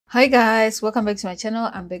Hi guys, welcome back to my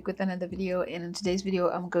channel. I'm back with another video, and in today's video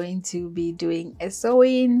I'm going to be doing a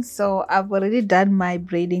sewing. So I've already done my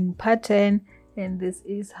braiding pattern and this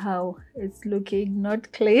is how it's looking.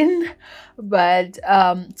 Not clean but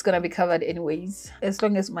it's gonna be covered anyways. As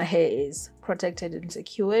long as my hair is protected and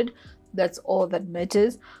secured, that's all that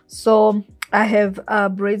matters. So I have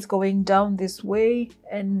braids going down this way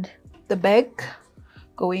and the back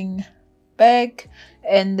going back,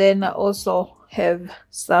 and then I also have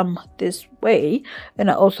some this way, and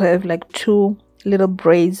I also have like two little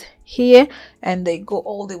braids here and they go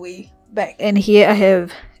all the way back. And here I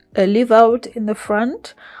have a leave out in the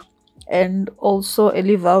front and also a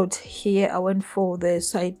leave out here. I went for the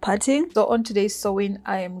side parting. So on today's sewing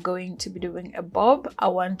I am going to be doing a bob. I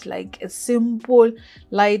want like a simple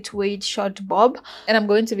lightweight short bob, and I'm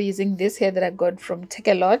going to be using this hair that I got from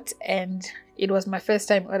Takealot, and it was my first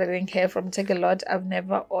time ordering hair from Takealot. I've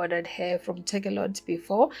never ordered hair from Takealot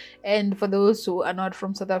before, and for those who are not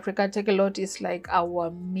from South Africa, Takealot is like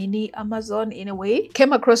our mini Amazon in a way.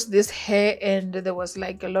 Came across this hair and there was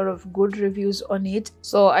like a lot of good reviews on it,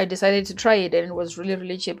 so I decided to try it, and it was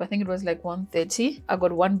really cheap. I think it was like 130. I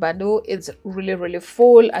got one bundle. It's really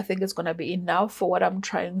full. I think it's gonna be enough for what I'm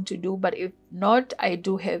trying to do, but if not, I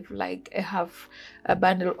do have like a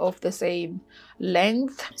bundle of the same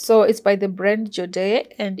length. So it's by the brand Joedir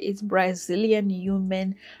and it's Brazilian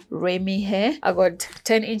human Remy hair. I got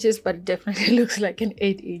 10 inches, but it definitely looks like an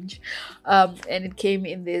 8-inch. And it came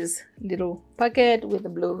in this little packet with a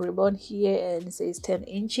blue ribbon here, and it says 10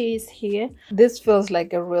 inches here. This feels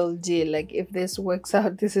like a real deal. Like if this works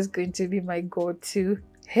out, this is going to be my go-to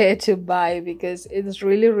hair to buy because it's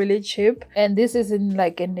really cheap, and this is in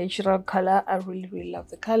like a natural color. I really love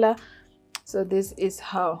the color. So this is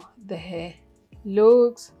how the hair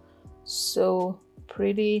looks. So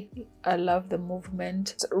pretty. I love the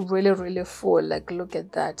movement. It's really full. Like look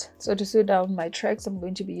at that. So to sew down my tracks, I'm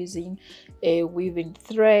going to be using a weaving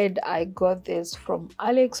thread. I got this from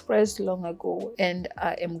AliExpress long ago, and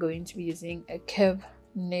I am going to be using a curve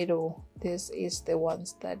needle. This is the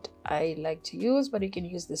ones that I like to use, but you can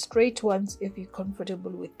use the straight ones if you're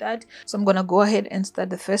comfortable with that. So I'm gonna go ahead and start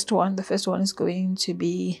the first one. The first one is going to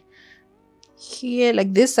be here.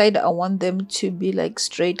 Like this side I want them to be like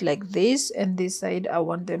straight like this, and this side I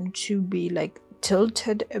want them to be like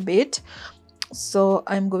tilted a bit. So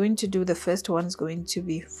I'm going to do the first one is going to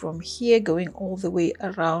be from here going all the way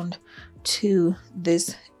around to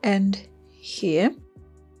this end here.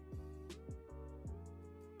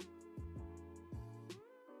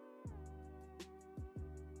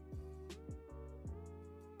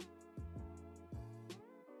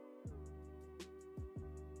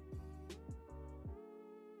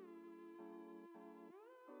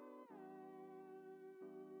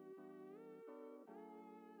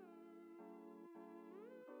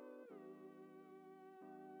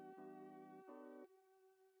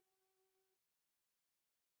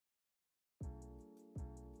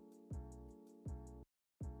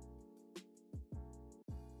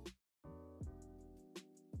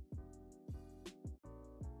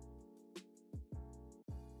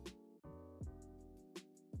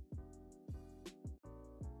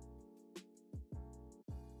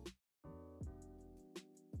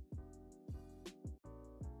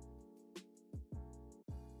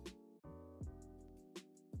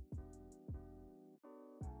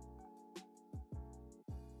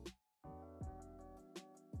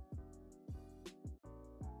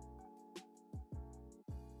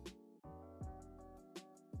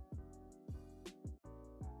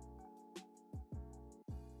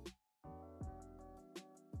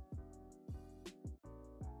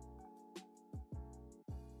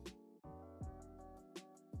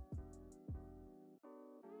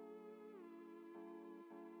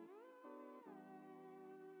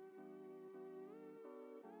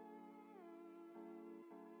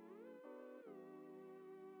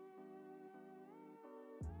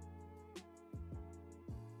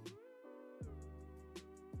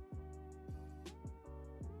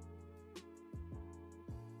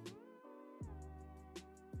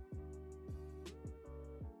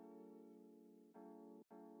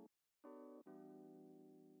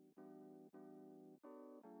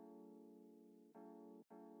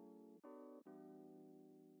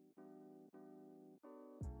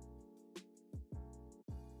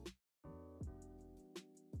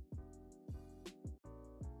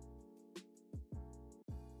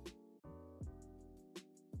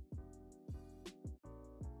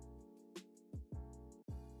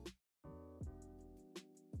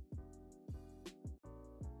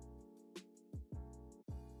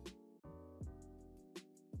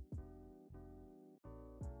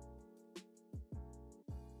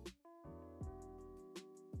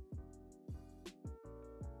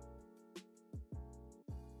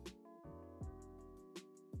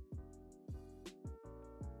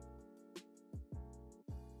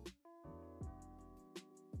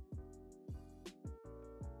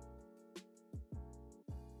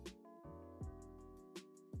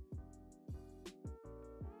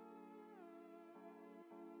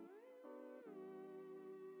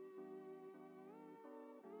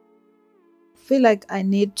 feel like I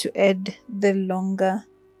need to add the longer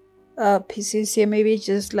pieces here, maybe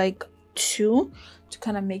just like 2 to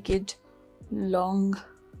kind of make it long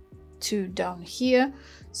to down here.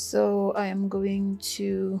 So I am going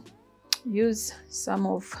to use some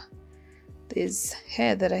of this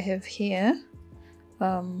hair that I have here,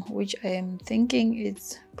 which I am thinking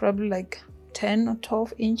it's probably like 10 or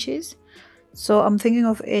 12 inches. So I'm thinking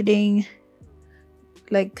of adding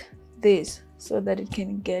like this so that it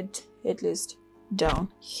can get at least down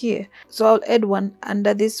here. So I'll add one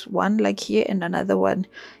under this one like here and another one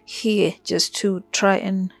here, just to try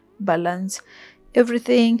and balance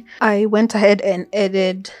everything. I went ahead and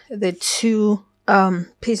added the 2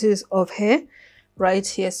 pieces of hair right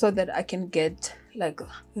here so that I can get like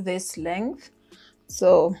this length.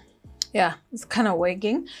 So yeah, it's kind of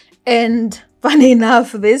working. And funny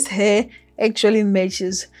enough, this hair actually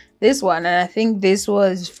matches this one, and I think this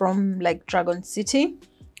was from like Dragon City,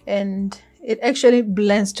 and it actually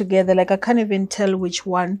blends together. Like I can't even tell which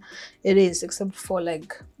one it is except for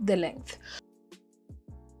like the length.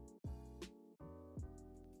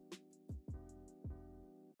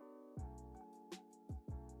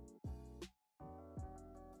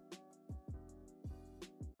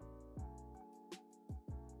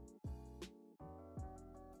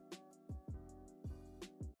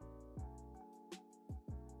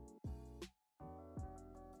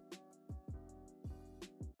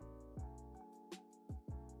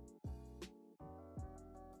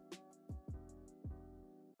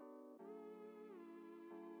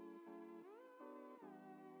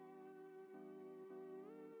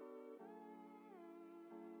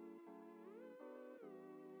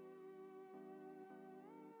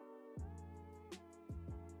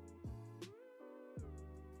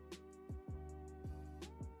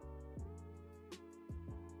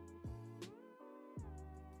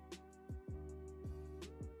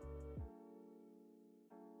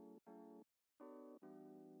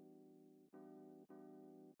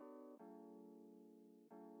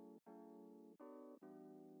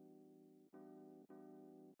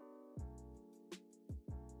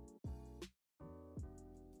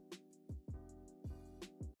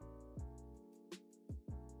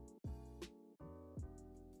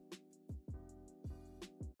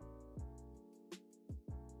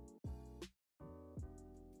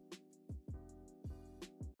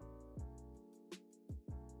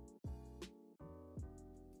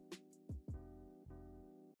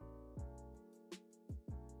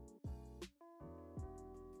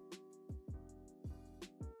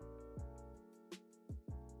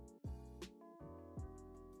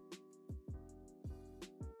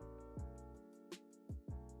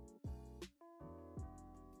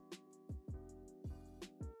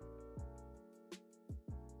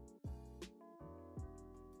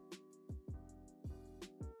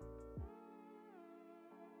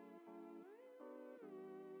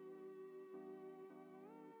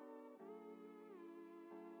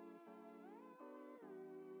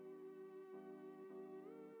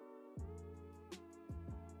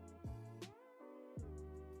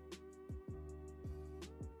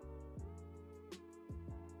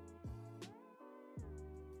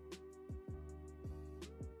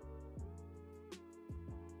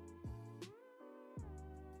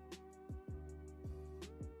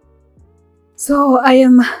 So I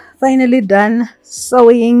am finally done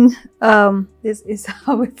sewing. This is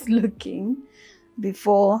how it's looking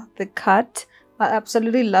before the cut. I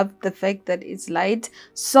absolutely love the fact that it's light.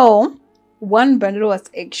 So one bundle was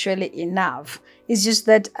actually enough. It's just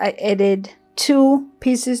that I added 2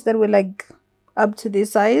 pieces that were like up to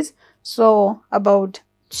this size, so about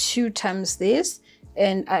 2 times this,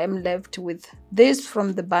 and I am left with this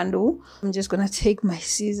from the bundle. I'm just gonna take my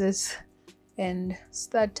scissors and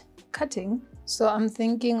start cutting. So I'm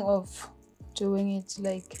thinking of doing it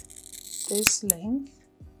like this length.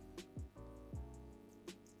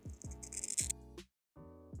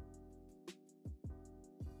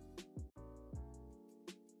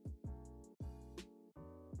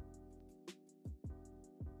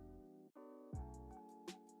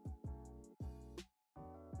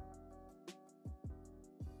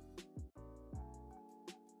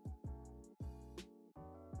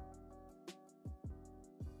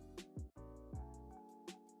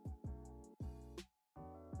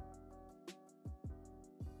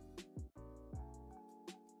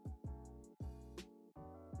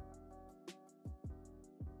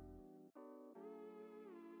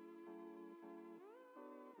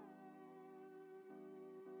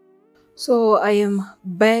 So I am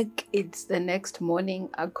back. It's the next morning.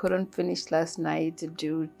 I couldn't finish last night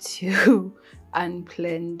due to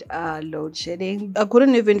unplanned load shedding. I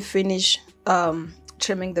couldn't even finish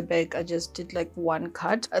trimming the back, I just did like one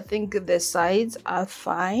cut. I think the sides are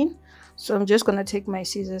fine, so I'm just gonna take my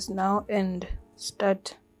scissors now and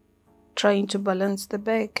start trying to balance the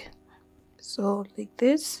back. So like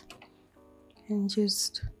this, and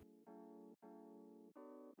just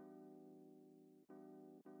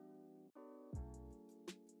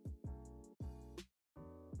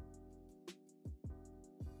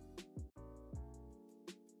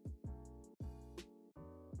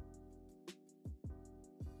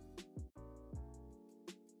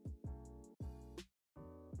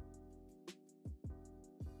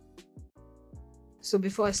so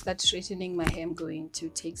before I start straightening my hair, I'm going to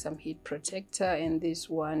take some heat protector, and this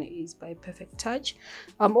one is by Perfect Touch.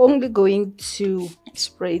 I'm only going to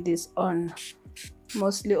spray this on,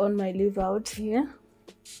 mostly on my leave out here.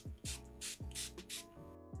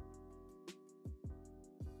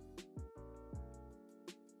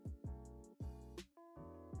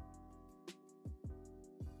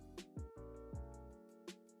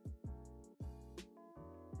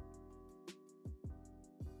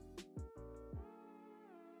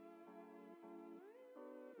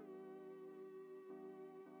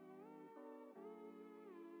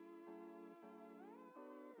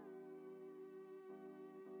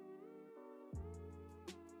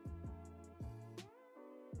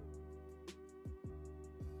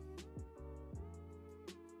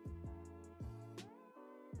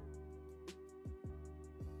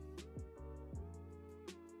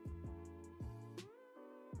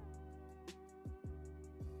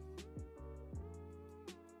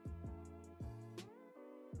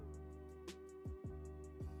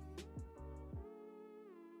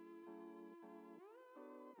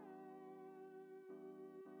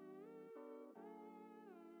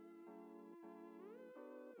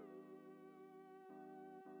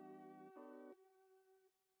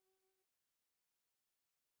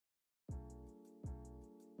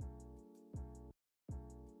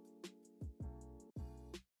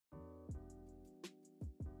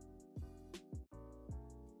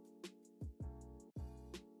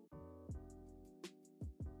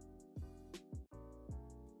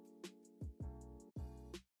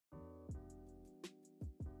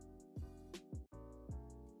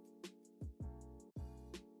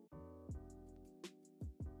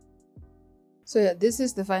 So yeah, this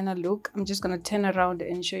is the final look. I'm just gonna turn around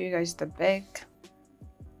and show you guys the back.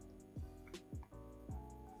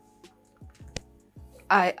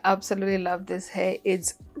 I absolutely love this hair.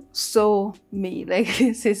 It's so me, like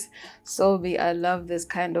this is so me. I love this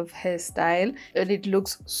kind of hairstyle and it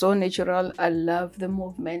looks so natural. I love the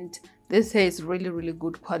movement. This hair is really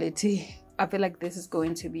good quality. I feel like this is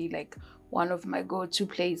going to be like one of my go-to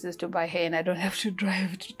places to buy hair, and I don't have to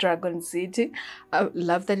drive to Dragon City. I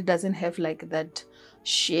love that it doesn't have like that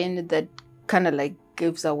sheen that kind of like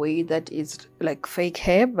gives away that it's like fake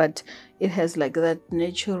hair, but it has like that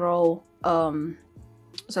natural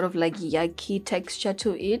sort of like yucky texture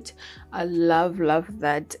to it. I love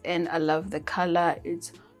that, and I love the color.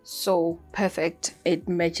 It's so perfect. It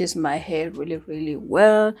matches my hair really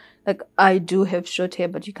well. Like I do have short hair,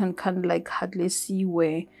 but you can kind of like hardly see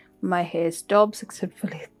where my hair stops except for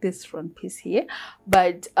like this front piece here.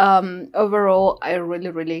 But overall, I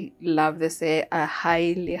really love this hair. I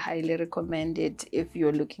highly recommend it. If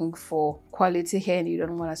you're looking for quality hair and you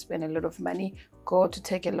don't want to spend a lot of money, go to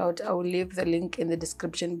Takealot. I will leave the link in the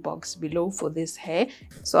description box below for this hair.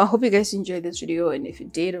 So I hope you guys enjoyed this video, and if you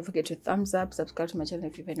did, don't forget to thumbs up, subscribe to my channel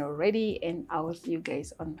if you haven't already, and I will see you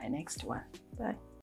guys on my next one. Bye.